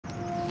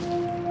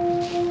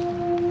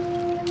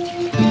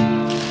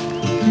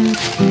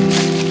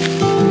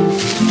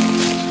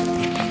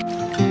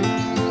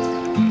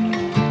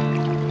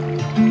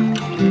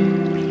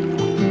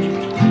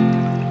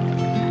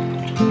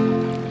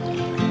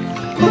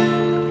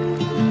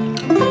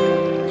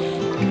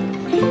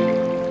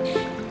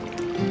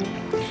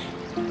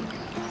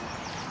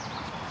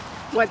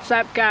What's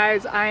up,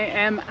 guys? I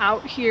am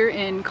out here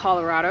in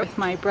Colorado with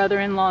my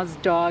brother-in-law's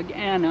dog,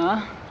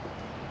 Anna.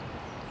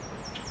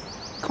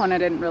 Kona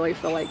didn't really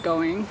feel like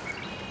going.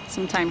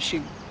 Sometimes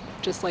she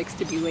just likes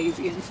to be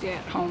lazy and stay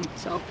at home,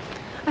 so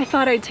I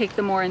thought I'd take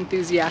the more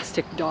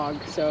enthusiastic dog.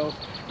 So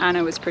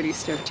Anna was pretty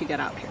stoked to get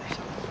out here.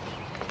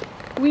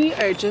 So we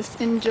are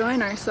just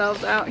enjoying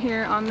ourselves out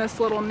here on this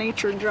little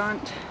nature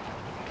jaunt,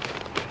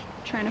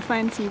 trying to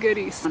find some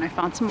goodies. And I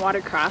found some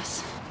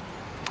watercress.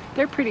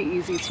 They're pretty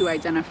easy to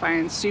identify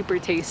and super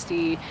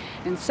tasty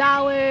in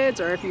salads,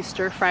 or if you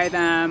stir fry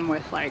them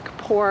with like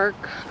pork,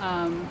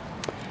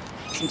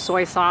 some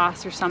soy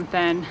sauce or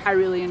something. I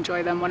really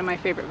enjoy them. One of my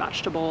favorite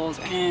vegetables,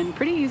 and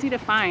pretty easy to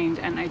find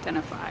and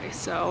identify.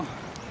 So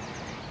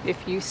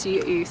if you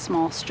see a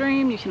small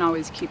stream, you can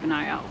always keep an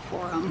eye out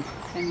for them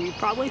and you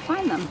probably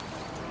find them.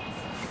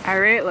 All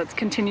right, let's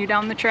continue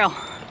down the trail.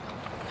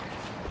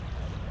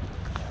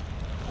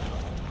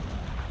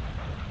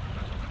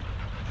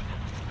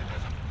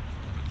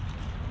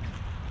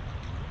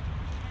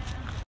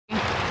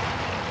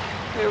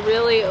 They're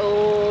really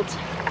old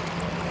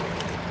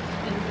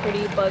and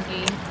pretty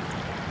buggy.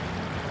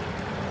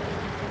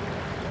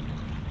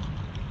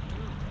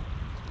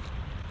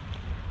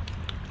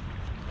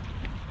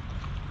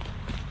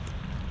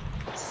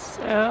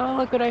 So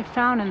look what I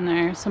found in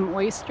there. Some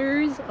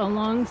oysters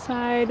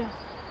alongside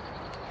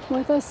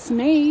with a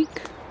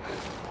snake.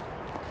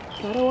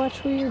 Gotta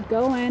watch where you're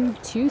going.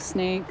 Two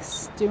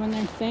snakes doing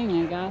their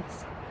thing, I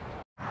guess.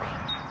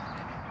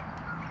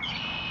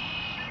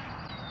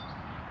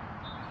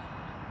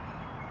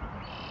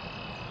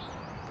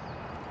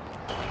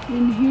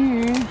 In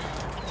here,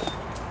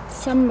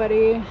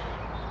 somebody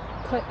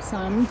clipped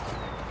some,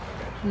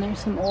 and there's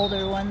some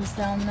older ones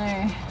down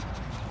there.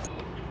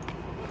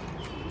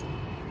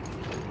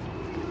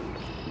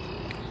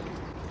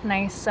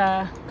 Nice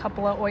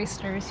couple of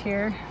oysters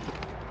here.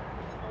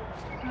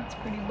 That's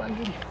pretty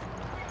buggy.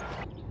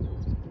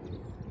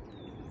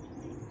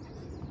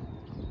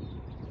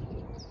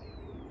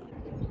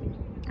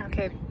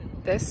 Okay.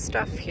 This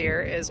stuff here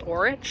is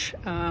Orache.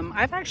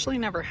 I've actually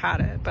never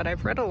had it, but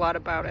I've read a lot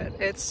about it.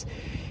 It's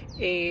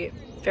a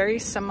very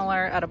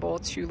similar edible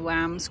to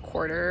lamb's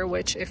quarter,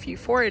 which if you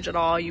forage at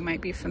all, you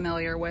might be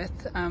familiar with.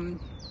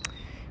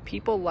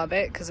 People love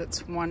it because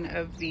it's one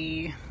of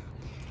the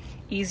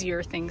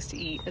easier things to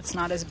eat. It's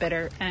not as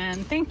bitter.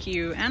 And thank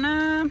you,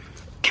 Anna.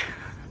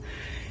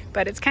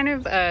 But it's kind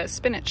of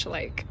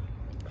spinach-like.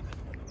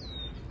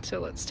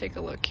 So let's take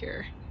a look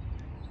here.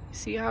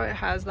 See how it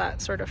has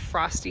that sort of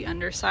frosty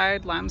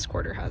underside? Lamb's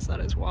quarter has that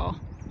as well.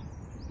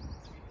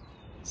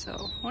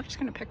 So we're just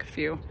gonna pick a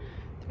few.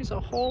 There's a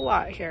whole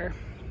lot here.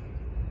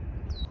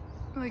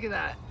 Look at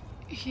that,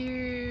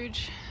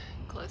 huge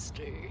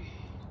cluster.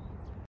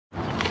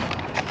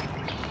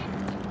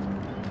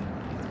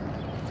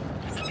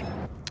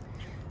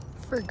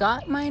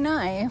 Forgot my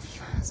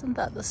knife. Isn't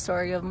that the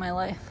story of my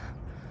life?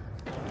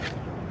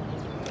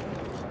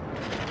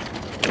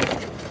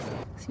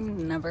 Seem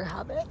to never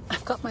have it.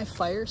 I've got my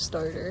fire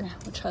starter,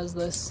 which has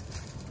this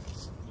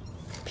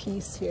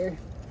piece here.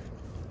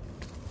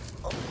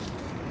 Oh.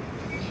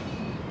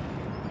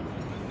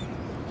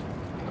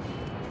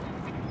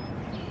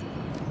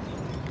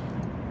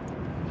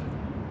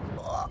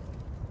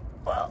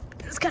 Well,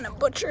 just kind of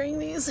butchering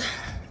these.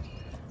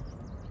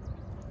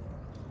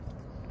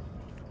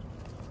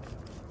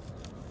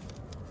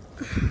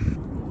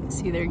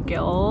 See their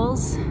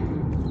gills,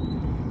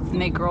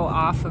 and they grow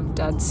off of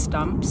dead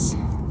stumps.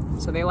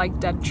 So they like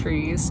dead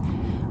trees.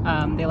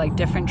 They like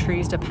different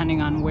trees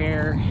depending on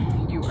where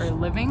you are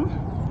living.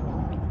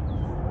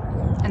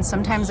 And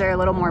sometimes they're a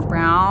little more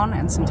brown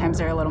and sometimes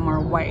they're a little more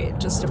white. It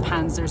just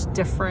depends. There's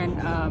different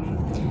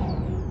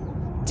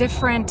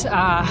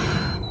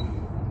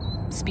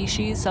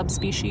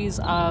subspecies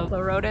of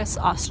Pleurotus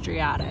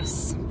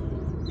austriatus.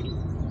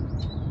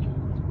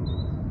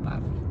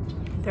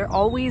 But they're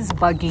always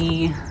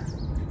buggy.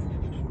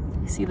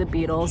 You see the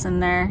beetles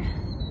in there?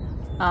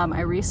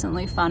 I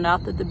recently found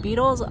out that the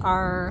beetles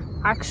are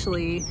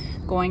actually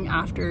going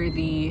after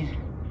the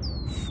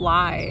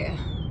fly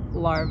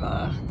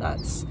larva.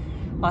 That's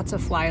lots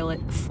of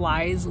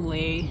flies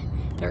lay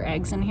their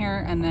eggs in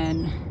here, and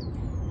then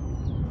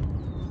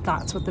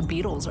that's what the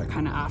beetles are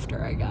kind of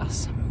after, I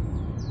guess.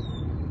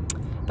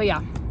 But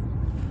yeah,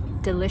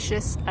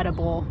 delicious,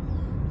 edible,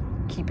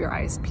 keep your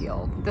eyes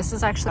peeled. This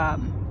is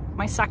actually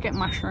my second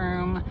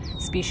mushroom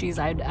species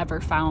I'd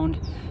ever found.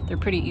 They're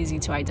pretty easy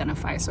to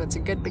identify, so it's a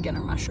good beginner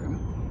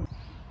mushroom.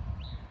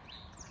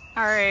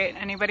 All right,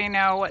 anybody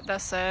know what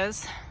this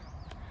is?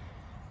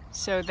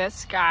 So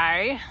this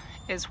guy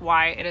is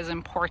why it is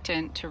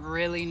important to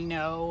really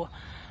know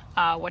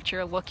what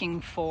you're looking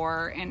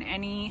for in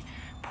any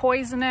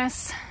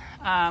poisonous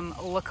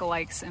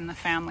lookalikes in the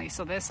family.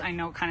 So this I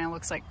know kind of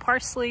looks like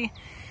parsley,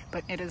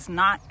 but it is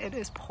not. It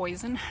is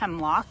poison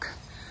hemlock.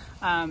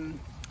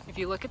 If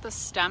you look at the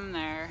stem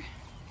there,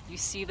 you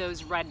see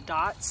those red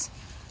dots.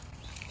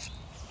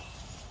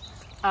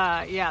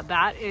 Yeah,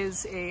 that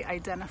is a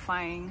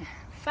identifying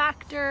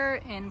factor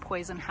in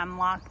poison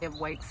hemlock. They have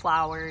white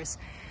flowers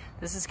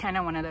This is kind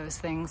of one of those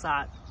things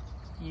that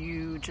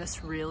you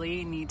just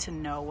really need to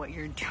know what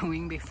you're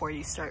doing before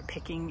you start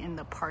picking in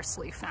the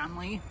parsley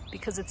family,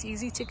 because it's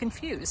easy to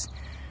confuse.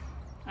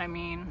 I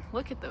mean,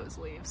 look at those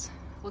leaves.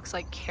 Looks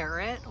like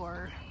carrot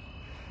or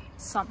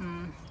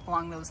something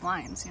along those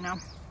lines, you know?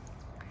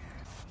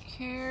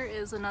 Here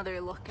is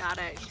another look at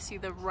it. You see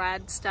the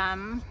red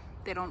stem?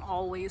 They don't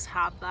always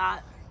have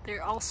that.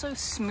 They're also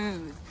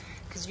smooth,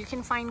 because you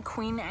can find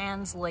Queen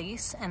Anne's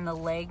lace and the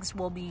legs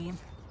will be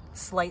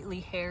slightly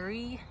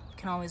hairy.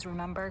 Can always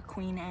remember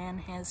Queen Anne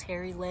has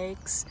hairy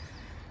legs.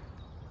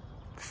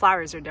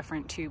 Flowers are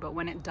different too, but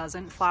when it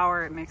doesn't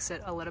flower, it makes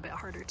it a little bit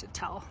harder to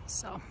tell.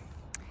 So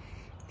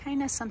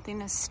kind of something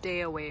to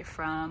stay away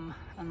from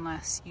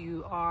unless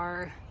you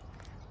are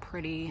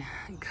pretty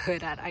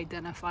good at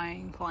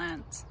identifying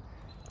plants.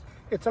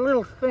 It's a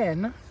little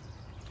thin.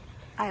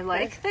 I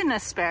like thin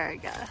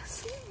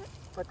asparagus.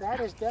 But that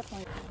is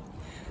definitely...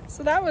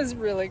 So that was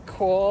really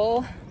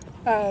cool.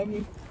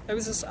 I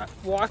was just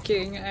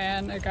walking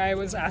and a guy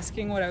was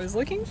asking what I was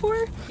looking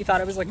for. He thought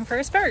I was looking for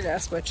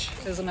asparagus, which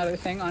is another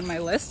thing on my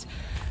list.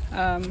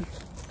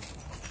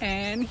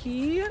 And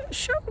he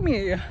showed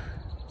me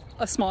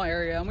a small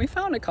area and we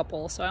found a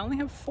couple. So I only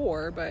have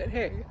 4, but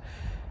hey,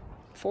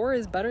 4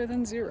 is better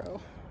than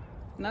 0.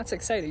 And that's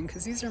exciting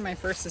because these are my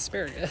first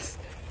asparagus,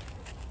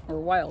 or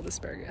wild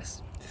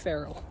asparagus,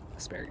 feral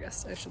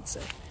asparagus, I should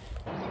say.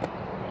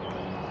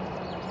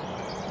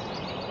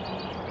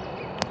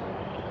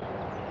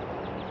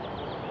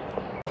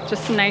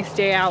 Just a nice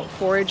day out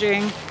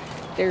foraging.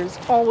 There's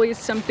always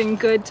something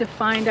good to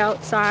find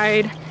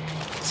outside.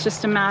 It's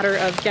just a matter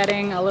of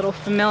getting a little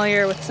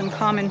familiar with some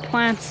common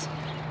plants.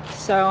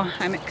 So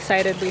I'm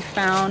excited we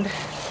found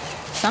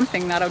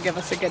something that'll give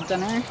us a good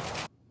dinner.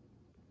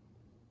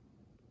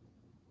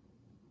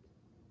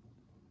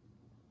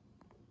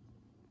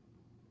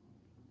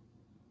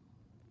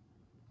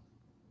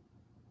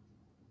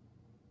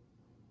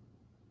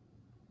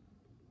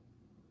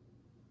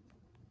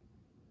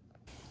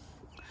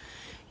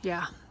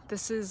 Yeah,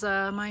 this is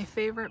my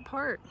favorite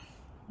part.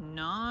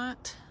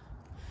 Not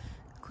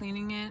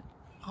cleaning it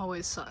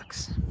always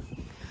sucks.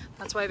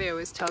 That's why they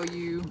always tell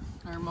you,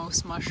 or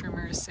most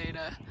mushroomers say,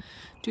 to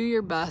do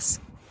your best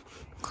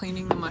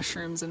cleaning the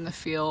mushrooms in the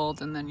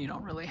field, and then you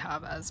don't really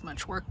have as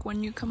much work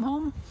when you come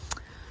home.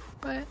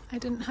 But I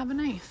didn't have a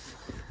knife.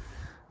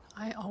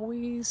 I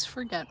always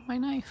forget my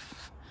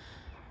knife.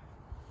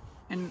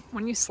 And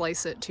when you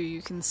slice it too,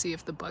 you can see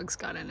if the bugs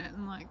got in it,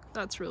 and like,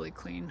 that's really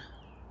clean.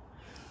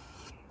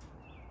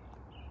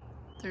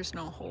 There's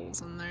no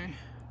holes in there.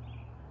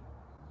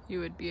 You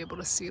would be able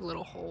to see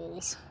little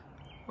holes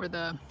where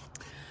the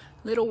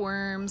little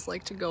worms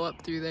like to go up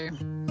through there.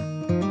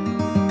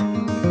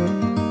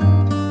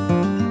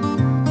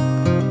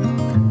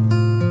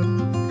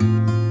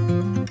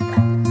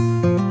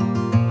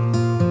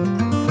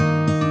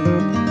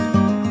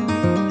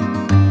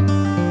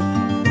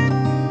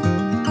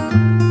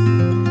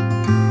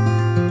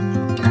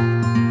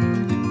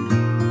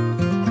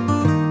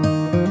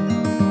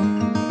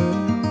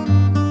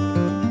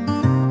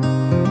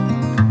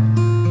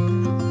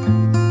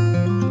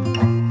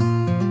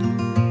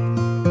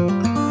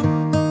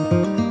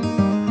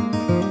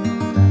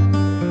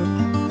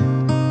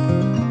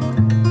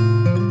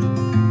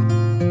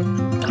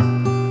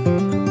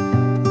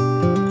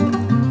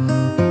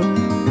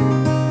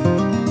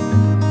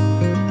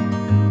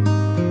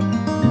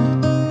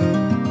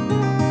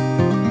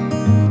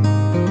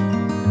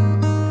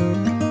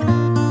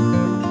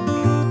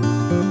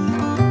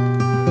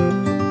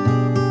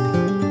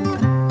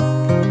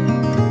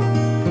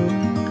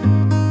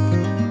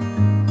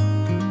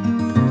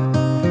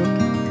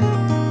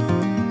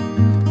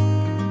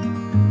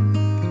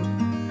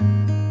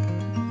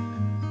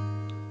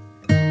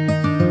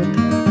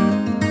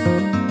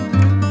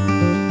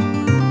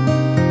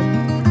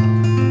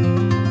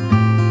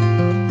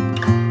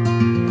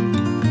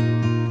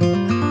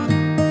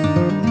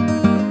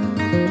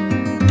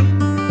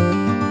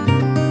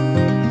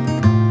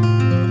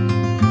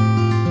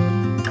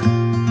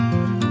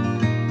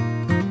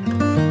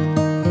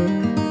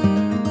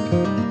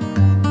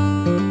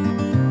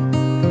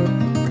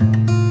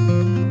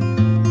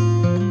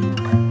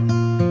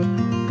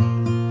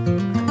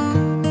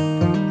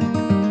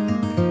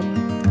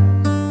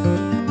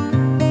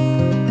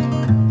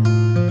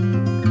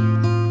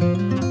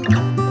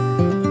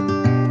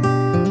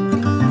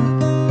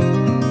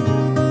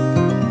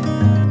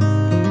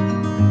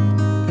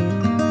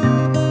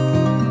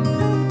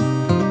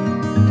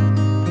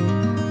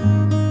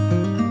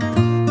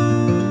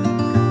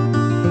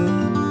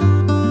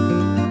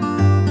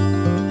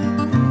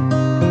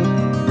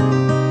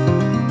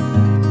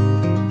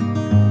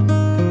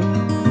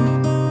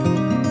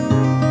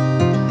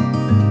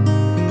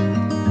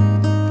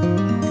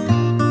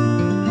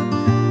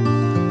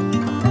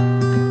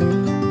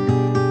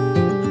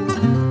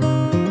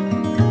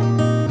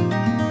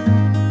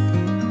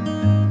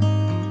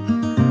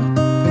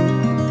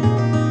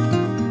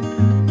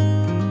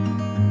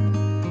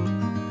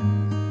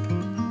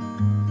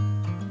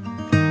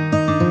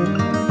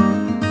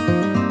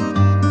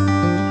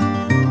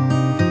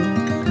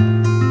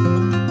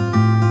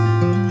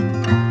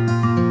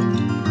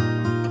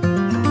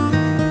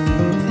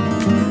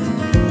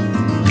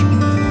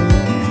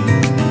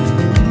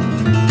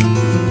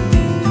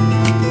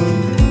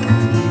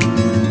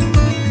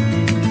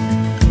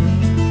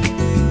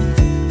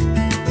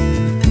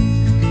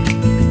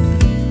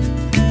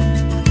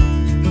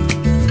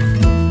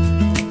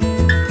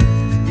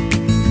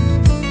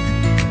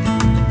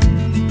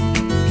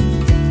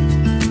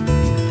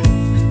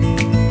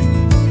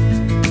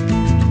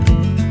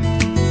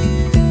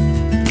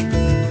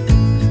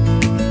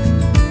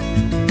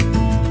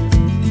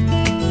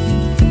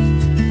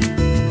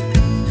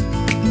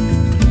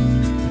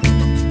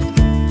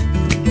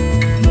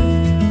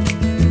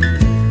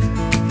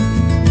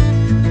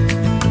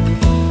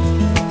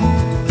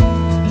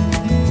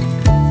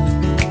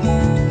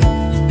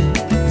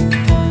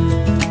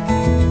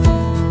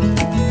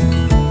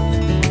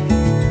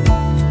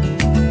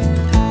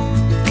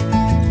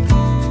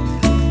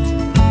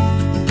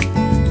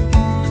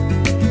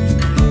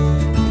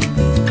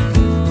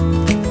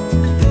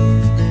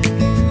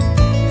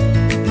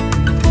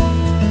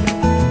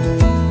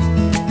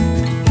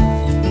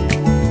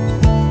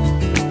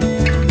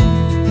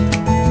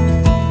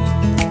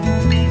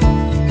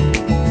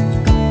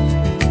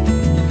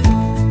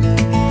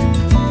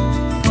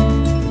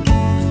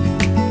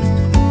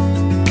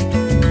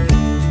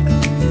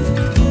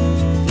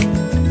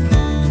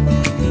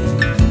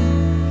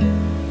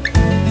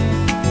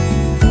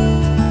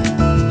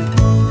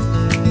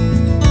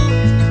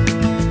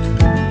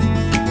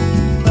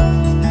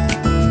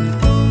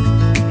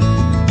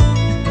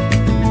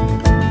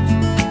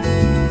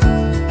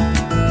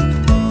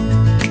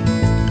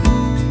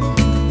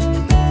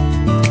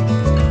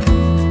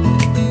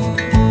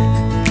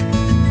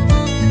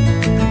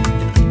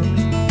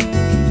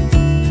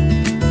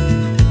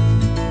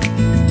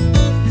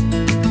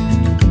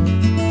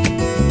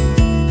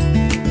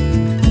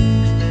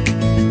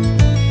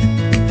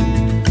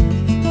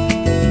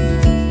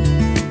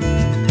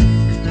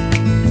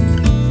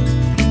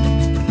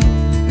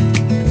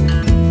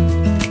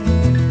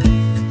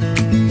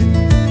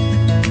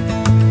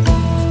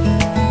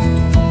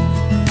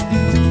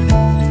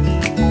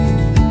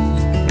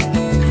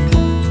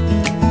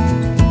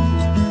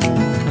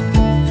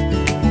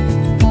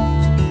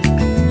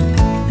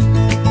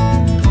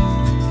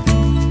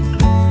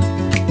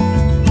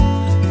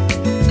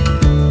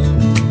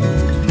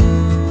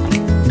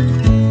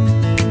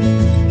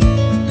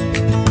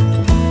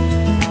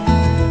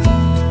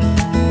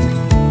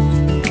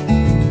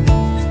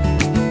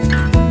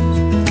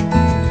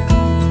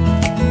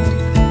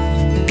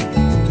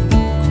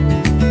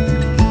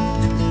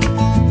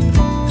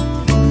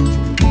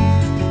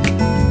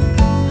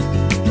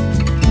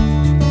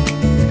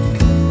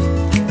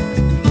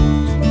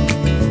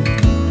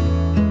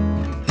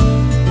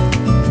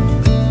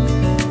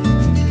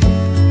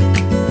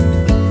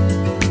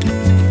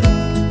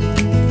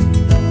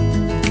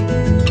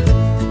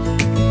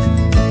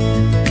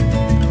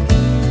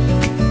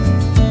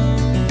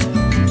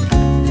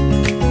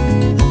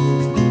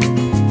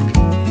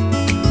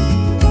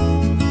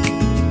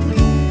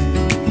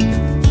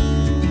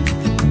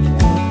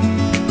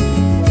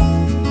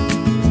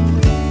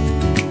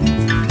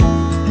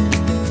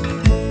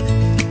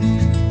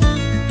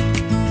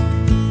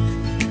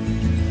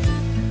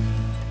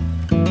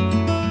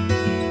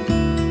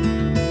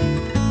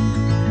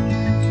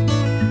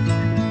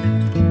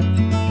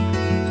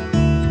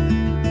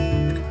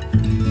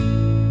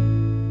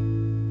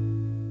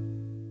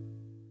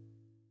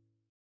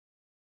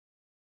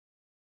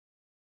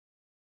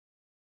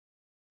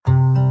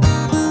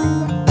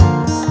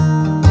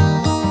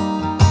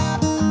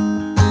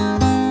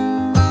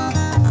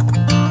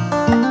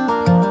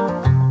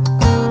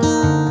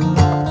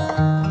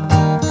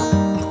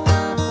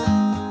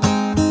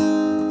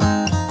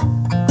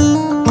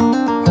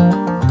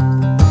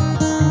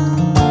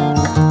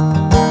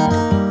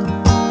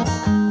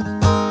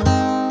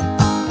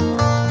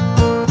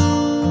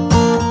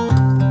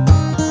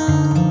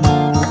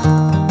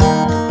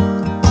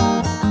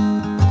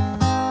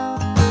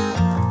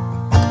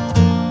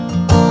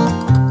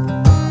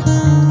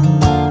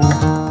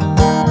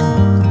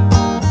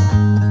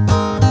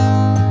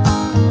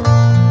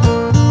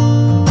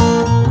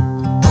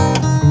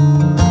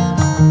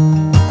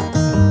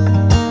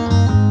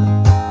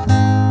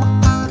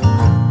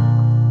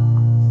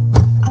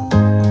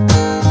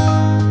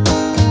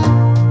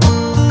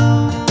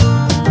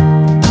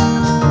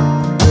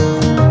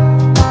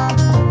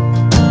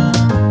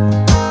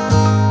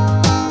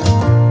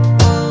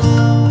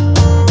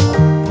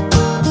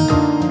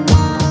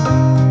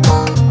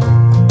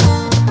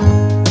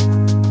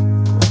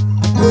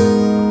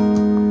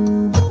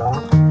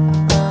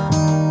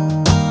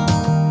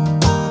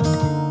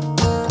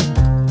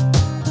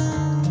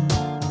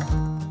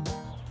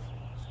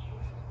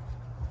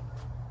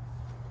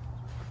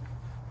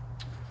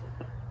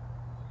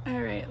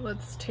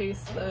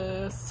 taste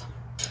this.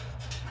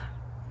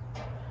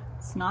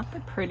 It's not the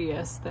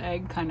prettiest. The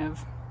egg kind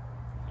of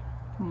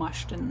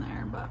mushed in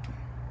there, but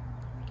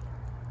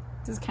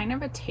this is kind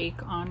of a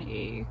take on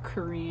a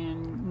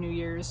Korean New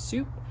Year's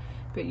soup,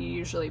 but you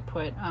usually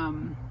put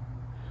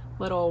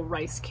little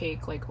rice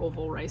cake, like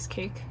oval rice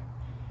cake,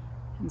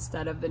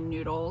 instead of the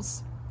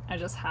noodles. I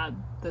just had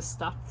this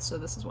stuff, so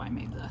this is why I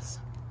made this.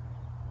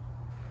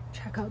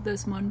 Check out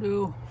this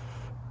mandu.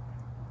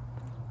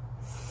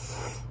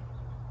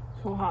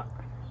 So hot.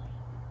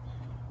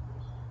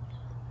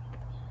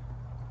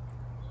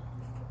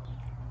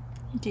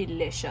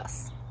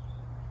 Delicious.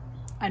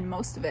 And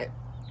most of it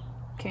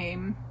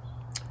came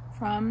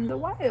from the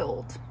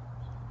wild.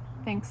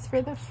 Thanks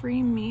for the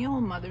free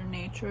meal, Mother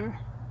Nature.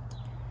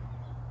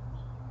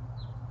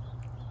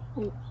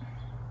 Ooh.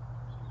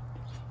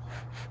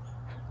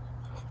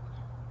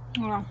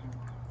 Yeah.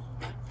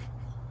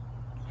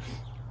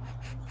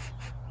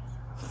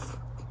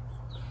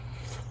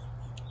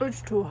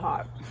 It's too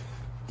hot.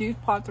 These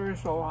pots are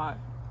so hot.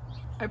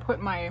 I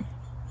put my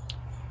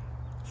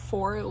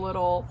 4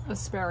 little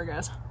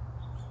asparagus.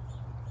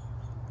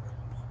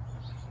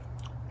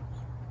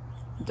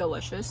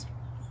 Delicious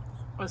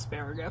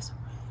asparagus.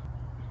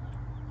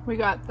 We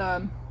got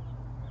the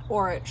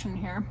Orache in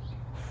here.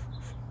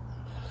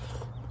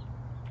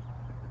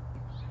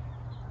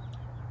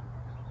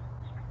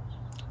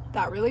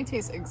 That really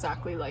tastes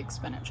exactly like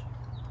spinach.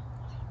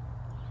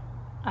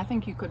 I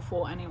think you could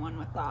fool anyone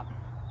with that.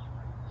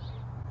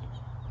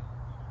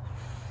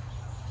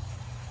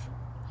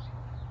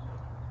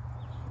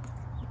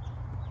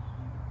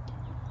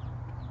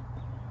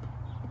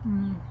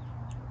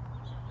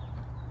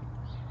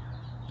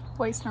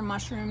 Oyster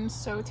mushrooms,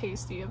 so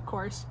tasty, of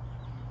course.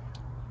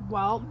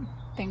 Well,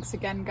 thanks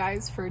again,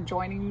 guys, for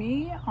joining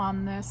me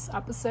on this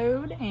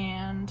episode,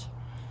 and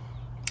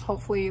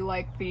hopefully you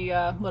like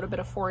the little bit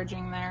of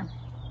foraging there.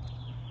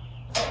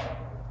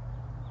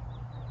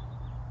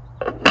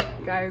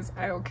 Guys,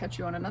 I will catch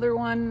you on another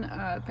one.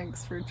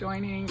 Thanks for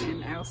joining,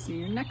 and I'll see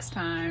you next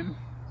time.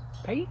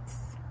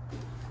 Peace.